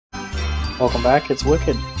Welcome back, it's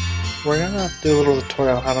Wicked. We're gonna do a little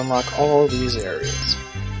tutorial on how to unlock all these areas.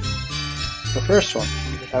 The first one,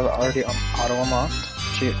 you should have it already auto unlocked,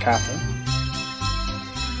 MMHEC Catherine.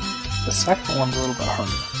 The second one's a little bit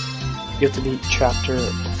harder. You have to beat chapter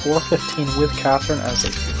 415 with Catherine as a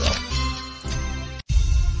hero.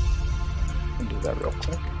 We'll do that real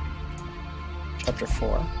quick. Chapter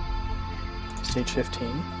 4, stage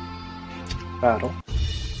 15, battle.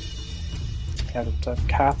 You have to have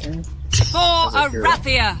Catherine. For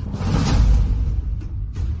Arathia!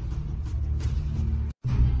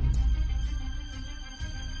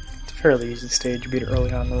 It's a fairly easy stage, you beat it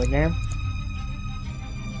early on in the game.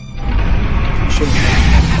 You shouldn't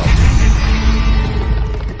have much trouble.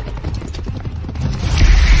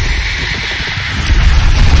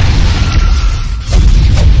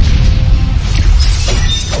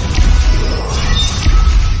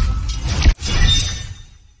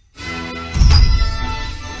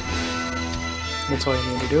 That's all you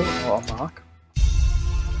need to do. I'll unlock.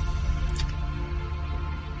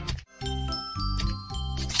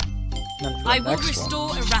 I will restore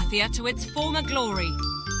Arathia to its former glory.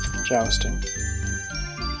 Jousting.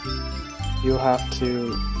 You'll have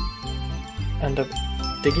to end up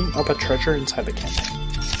digging up a treasure inside the campaign.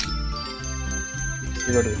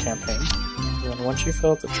 You go to the campaign, and then once you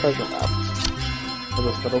fill out the treasure map with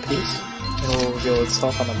this little piece, it will reveal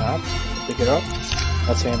itself on the map. Dig it up.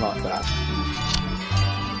 That's how you unlock that.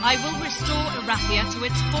 I will restore Arathia to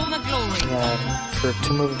its former glory. And for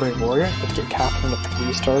Tomb of the Brave Warrior, you have to get Catherine to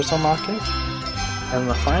 3 stars to unlock it. And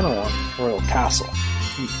the final one, Royal Castle.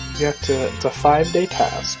 You have to, it's a 5-day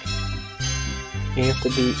task. You have to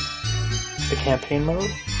beat the campaign mode,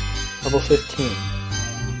 level 15,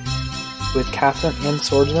 with Catherine and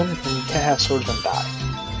Swordsman, and you can't have Swordsman die.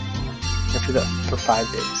 You have to do that for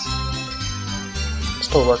 5 days. I'm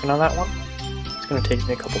still working on that one. It's going to take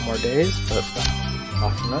me a couple more days, but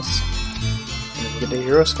unlocking this, and you get the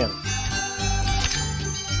hero skin.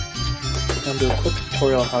 I'm going to do a quick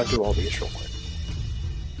tutorial on how to do all these real quick.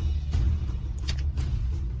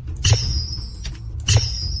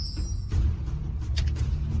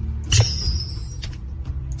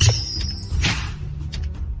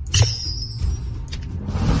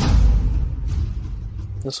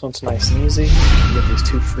 This one's nice and easy. You get these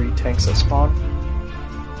 2 free tanks that spawn.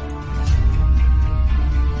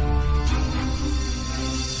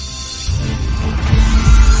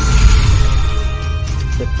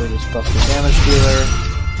 Quickly just buff your damage dealer.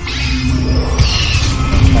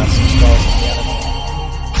 Cast some spells on the enemy.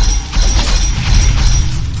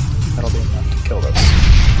 That'll be enough to kill this.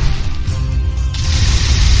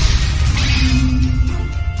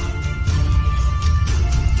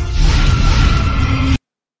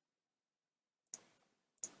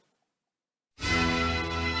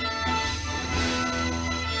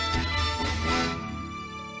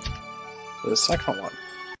 For the second one,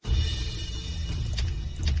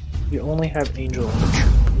 you only have Angel in the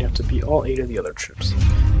troop. You have to beat all 8 of the other troops.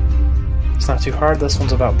 It's not too hard. This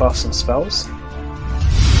one's about buffs and spells.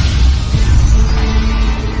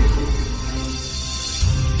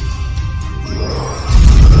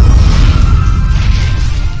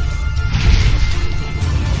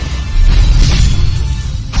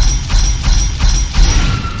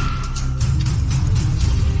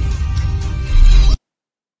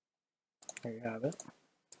 There you have it.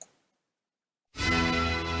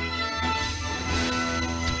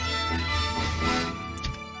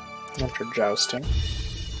 Enter Jousting.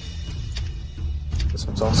 This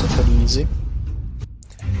one's also pretty easy.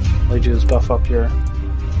 All you do is buff up your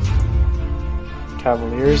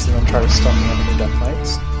Cavaliers and then try to stun the enemy Death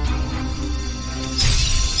Knights.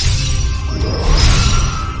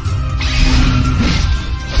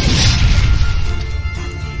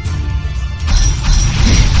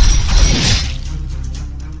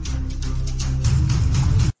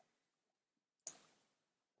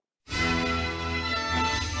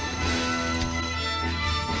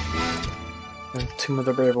 And Tomb of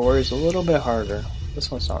the Brave Warrior is a little bit harder. This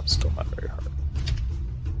one's still not very hard.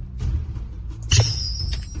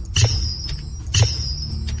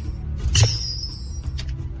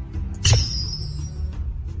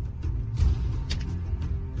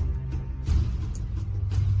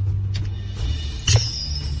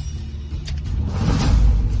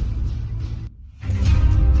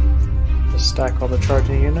 Just stack all the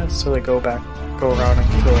charging units so they go around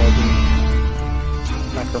and kill all the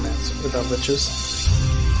necromancer without witches.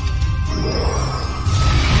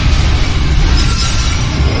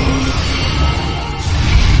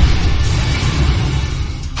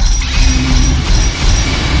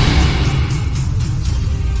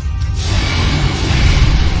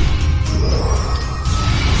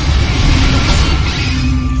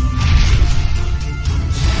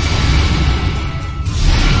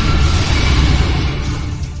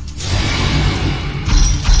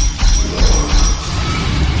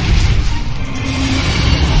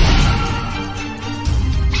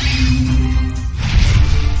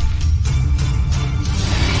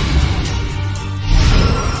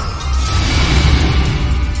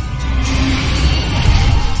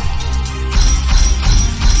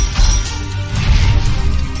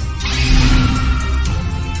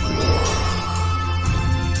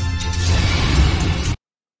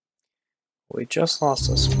 We just lost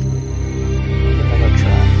this one. Another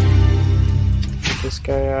track. Get this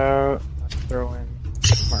guy out. Throw in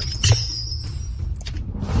Mark.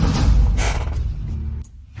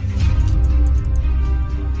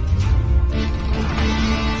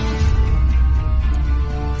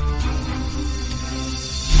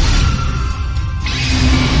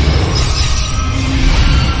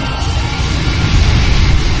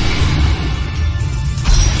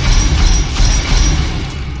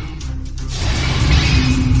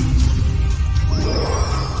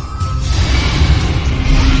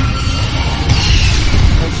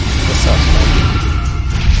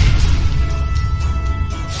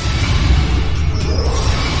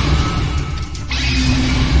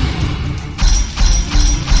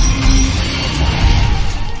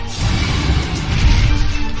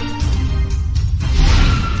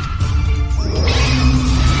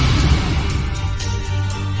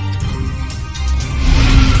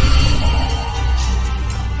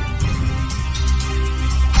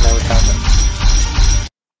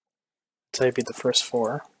 Say beat the first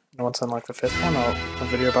 4, and once I unlock the 5th one, I'll do a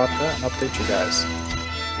video about that and update you guys.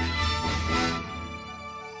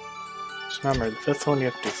 Just remember, the 5th one you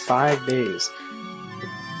have to do 5 days.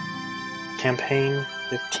 Campaign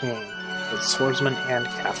 15 with Swordsman and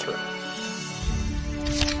Catherine.